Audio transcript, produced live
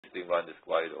existing one is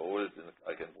quite old, and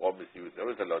I can promise you there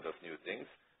is a lot of new things.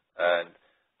 And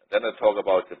then I talk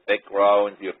about the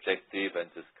background, the objective, and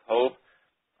the scope.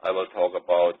 I will talk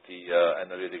about the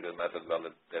analytical method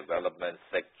development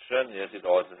section. Yes, it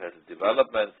also has a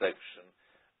development section.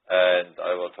 And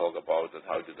I will talk about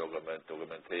how to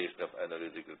documentation of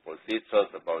analytical procedures,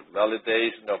 about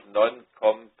validation of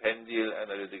non-compendial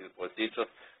analytical procedures.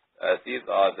 These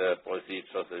are the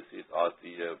procedures, these are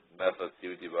the methods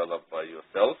you develop by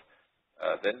yourself.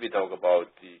 Then we talk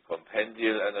about the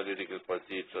compendial analytical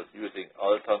procedures using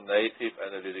alternative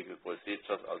analytical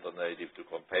procedures, alternative to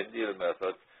compendial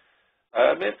methods.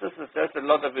 There's a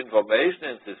lot of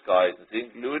information in this guidance,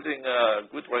 including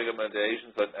good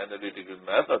recommendations on analytical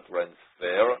method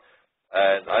transfer.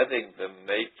 And I think the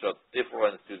major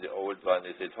difference to the old one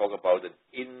is they talk about an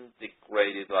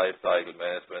integrated lifecycle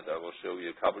management. I will show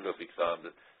you a couple of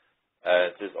examples.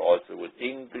 And this also would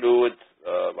include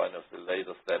one of the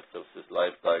later steps of this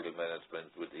lifecycle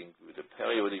management would include a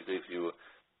periodic review,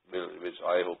 which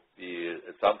I hope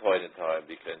at some point in time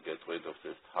we can get rid of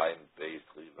this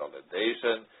time-based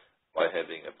revalidation by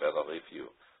having a better review.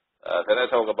 Then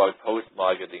I talk about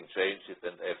post-marketing changes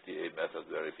and FDA method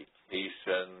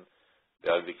verifications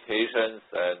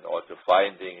and also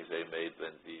findings they made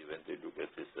when they look at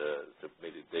this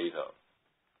submitted data.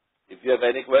 If you have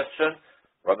any question,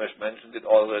 Ramesh mentioned it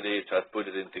already, just put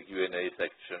it in the Q&A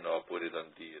section or put it on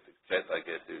the chat. I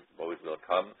guess it both will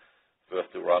come. First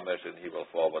to Ramesh and he will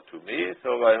forward to me.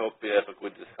 So I hope we have a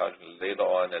good discussion later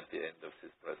on at the end of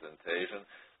this presentation.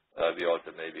 We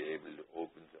also may be able to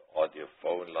open the audio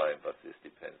phone line, but this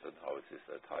depends on how this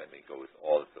timing goes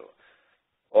also.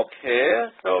 Okay,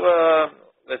 so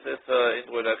this is an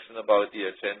introduction about the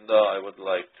agenda. I would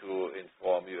like to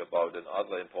inform you about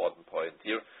another important point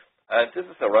here. And this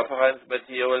is a reference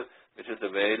material which is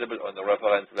available on the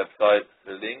reference website.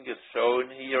 The link is shown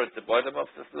here at the bottom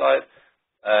of the slide.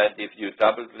 And if you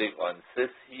double click on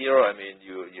this here, I mean,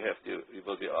 you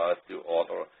will be asked to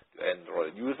enter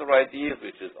a user ID,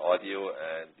 which is audio,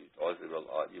 and it also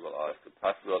you will ask the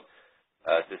password.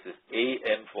 This is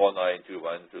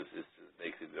AM4921, so this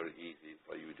makes it very easy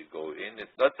for you to go in.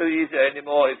 It's not so easy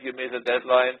anymore if you miss a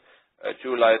deadline,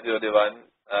 July 31,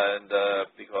 and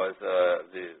because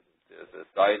the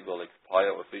site will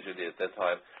expire officially at that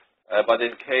time. But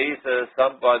in case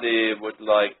somebody would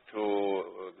like to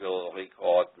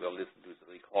will listen to the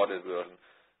recorded version,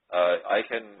 I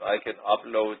can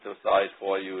upload the site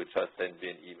for you. Just send me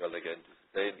an email again to the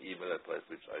same email address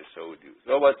which I showed you.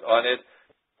 So what's on it?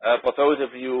 For those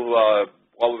of you who are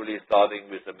probably starting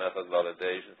with the method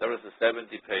validation, there is a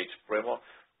 70-page primer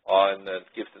on that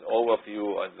gives an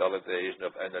overview on validation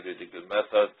of analytical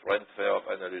methods, transfer of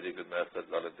analytical methods,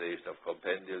 validation of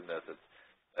compendial methods.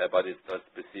 But it's not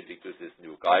specific to this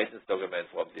new guidance document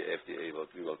from the FDA, what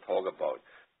we will talk about.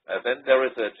 Then there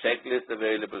is a checklist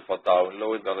available for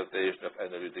download validation of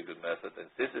analytical methods, and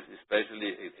this is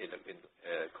especially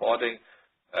according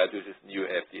to this new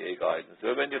FDA guidance.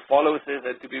 So when you follow this,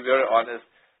 and to be very honest,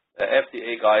 the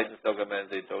FDA guidance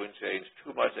documents, they don't change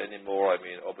too much anymore. I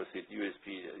mean, opposite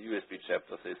USB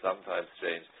chapters, they sometimes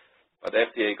change. But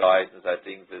FDA guidance, I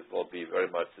think this will be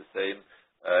very much the same.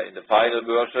 In the final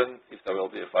version, if there will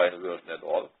be a final version at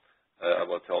all, I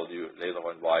will tell you later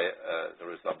on why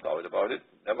there is some doubt about it.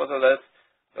 Nevertheless,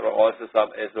 there are also some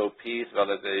SOPs,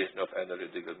 validation of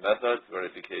analytical methods,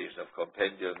 verification of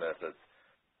compendial methods,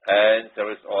 and there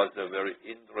is also a very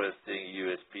interesting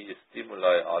USP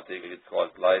stimuli article. It's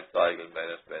called Lifecycle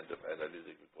Management of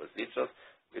Analytical Procedures,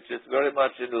 which is very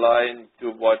much in line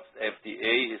to what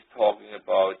FDA is talking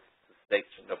about, the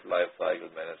section of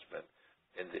lifecycle management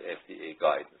in the FDA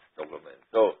guidance document.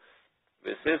 So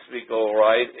with this, we go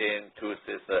right into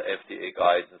this FDA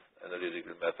guidance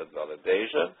analytical method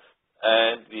validation,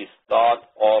 and we start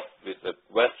off with a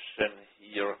question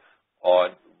here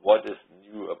on what is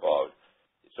new about.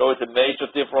 So the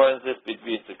major differences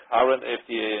between the current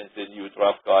FDA and the new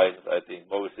draft guidance. I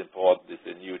think most important is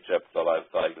the new chapter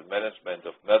lifecycle management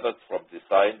of methods from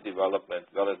design, development,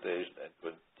 validation, and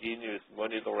continuous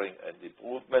monitoring and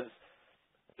improvements.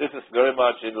 This is very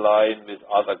much in line with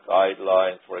other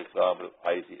guidelines, for example,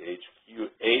 ICH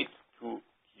Q8 to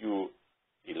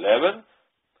Q11.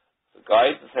 The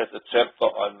guidance has a chapter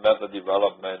on method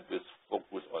development with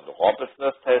focus on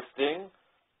robustness testing.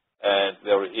 And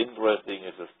very interesting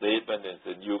is a statement in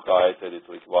the new guide that it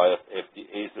requires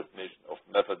FDA submission of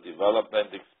method development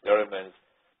experiments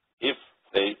if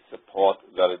they support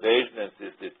validation, and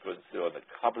this did concern a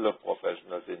couple of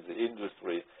professionals in the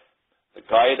industry. The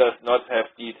guide does not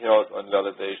have details on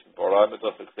validation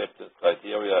parameters, acceptance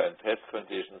criteria, and test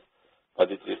conditions, but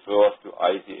it refers to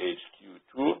ICH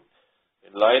Q2. In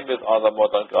In line with other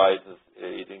modern guidance,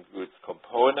 it includes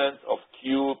components of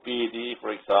QPD.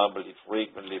 For example, it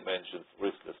frequently mentions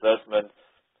risk assessment.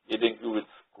 It includes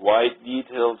quite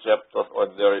detailed chapters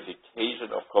on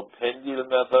verification of compendial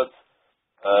methods,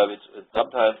 which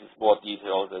sometimes is more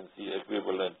detailed than the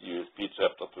equivalent USP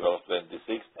chapter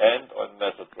 1226, and on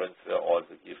method transfer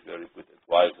also gives very good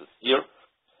advices here.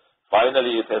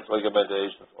 Finally, it has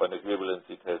recommendations on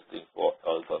equivalency testing for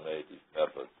alternative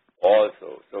methods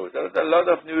also. So there's a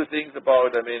lot of new things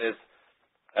about, the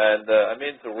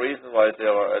reason why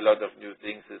there are a lot of new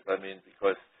things is,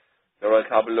 because there are a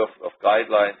couple of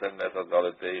guidelines and method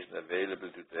validation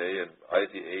available today, and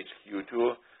ICH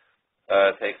Q2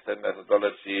 text and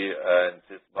methodology, and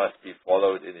this must be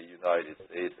followed in the United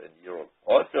States and Europe.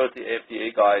 Also, the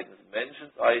FDA guidance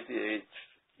mentions ICH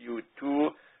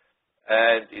Q2,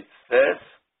 and it says,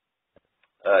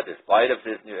 despite of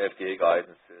this new FDA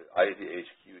guidance, ICH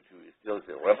Q2 is still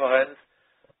the reference,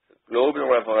 the global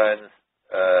reference,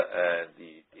 and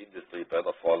the industry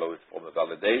better follows from a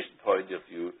validation point of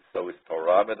view, so its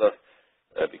parameters,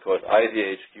 because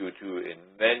ICH Q2 in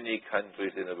many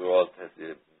countries in the world has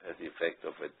the effect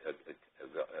of a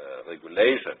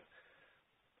regulation.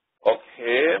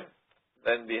 Okay.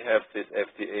 Then we have this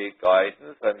FDA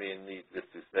guidance, needless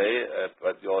to say,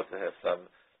 but we also have some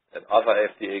other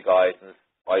FDA guidance,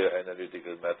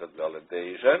 bioanalytical method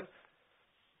validation.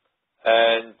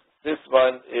 And this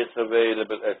one is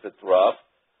available as a draft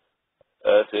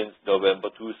since November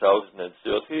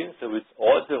 2013, so it's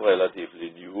also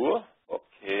relatively new.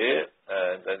 Okay,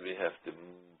 and then we have the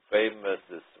famous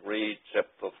 3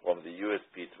 chapters from the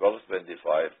USP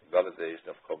 1225, validation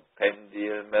of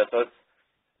compendial methods,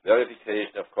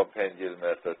 verification of compendial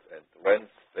methods, and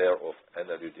transfer of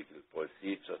analytical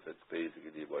procedures. That's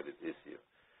basically what it is here.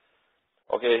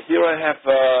 Okay, here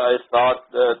I start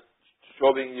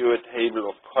showing you a table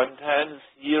of contents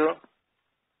here.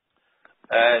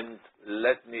 And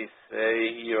let me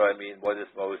say here, what is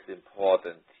most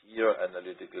important here,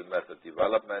 analytical method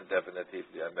development,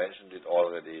 definitively, I mentioned it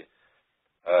already.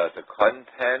 The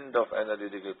content of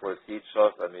analytical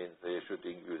procedures, they should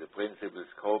include the principle,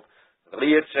 scope,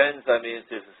 reagents,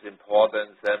 this is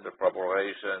important, sample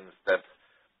preparation steps,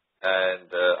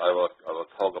 and I will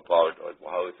talk about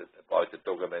about the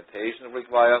documentation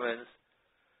requirements,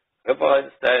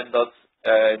 reference standards,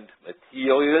 and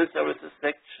materials. There is a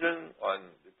section on,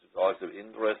 which is also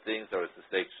interesting, there is a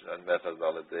section on method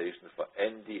validation for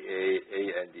NDA,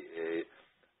 ANDA,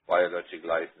 biologic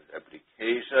license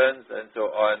applications, and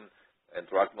so on, and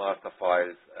drug master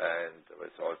files, and there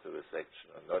is also a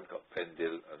section on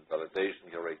non-compendial and validation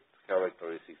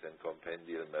characteristics and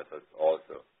compendial methods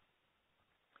also.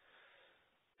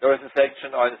 There is a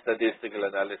section on statistical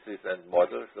analysis and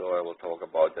models, so I will talk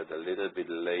about that a little bit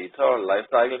later.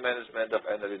 Lifecycle management of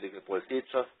analytical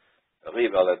procedures.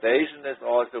 Revalidation is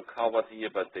also covered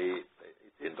here, but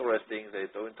it's interesting, they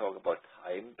don't talk about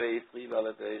time-based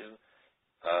revalidation.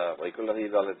 Regular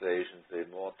revalidations, they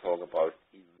more talk about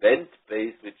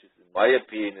event-based, which is, in my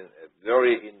opinion, a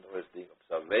very interesting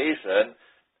observation,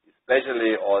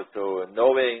 especially also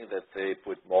knowing that they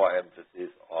put more emphasis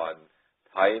on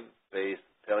time-based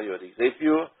periodic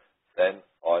review than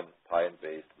on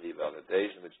time-based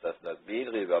revalidation, which does not mean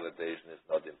revalidation is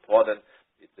not important.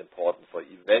 It's important for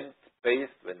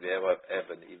event-based. When we ever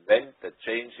have an event that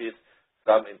changes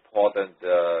some important,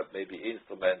 maybe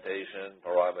instrumentation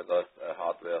parameters,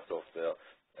 hardware, software,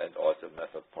 and also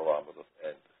method parameters,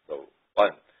 and so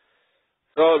on.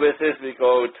 So with this, we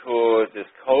go to the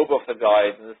scope of the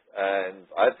guidance, and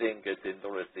I think it's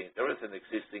interesting. There is an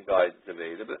existing guidance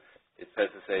available. It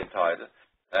has the same title,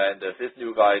 and this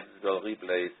new guidance will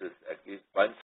replace this at least one